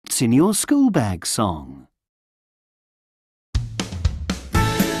What's in your school bag song?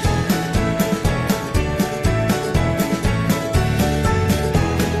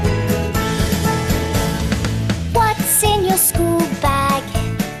 What's in your school bag?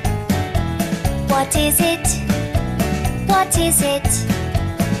 What is it? What is it?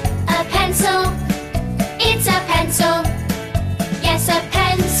 A pencil. It's a pencil. Yes, a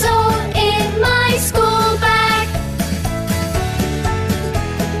pencil in my school bag.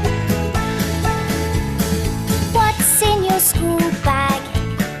 What's in your school bag?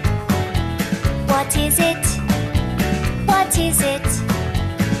 What is it? What is it?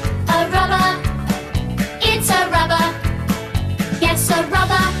 A rubber. It's a rubber. Yes, a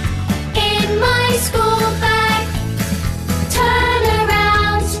rubber in my school bag. Turn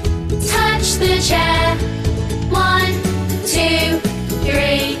around, touch the chair. 1, 2,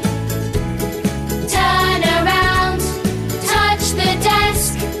 3. Turn around, touch the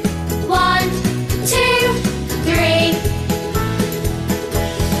desk. 1, 2, 3.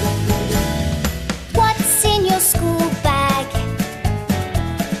 What's in your school bag?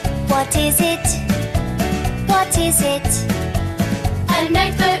 What is it? What is it? A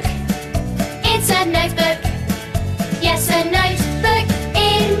notebook. It's a notebook. Yes, a notebook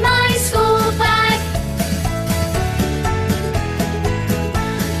in my school bag.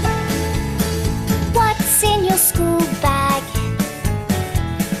 What's in your school bag?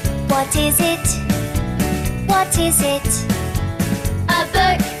 What is it? What is it? A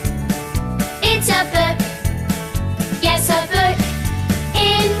book. It's a book. Yes, a book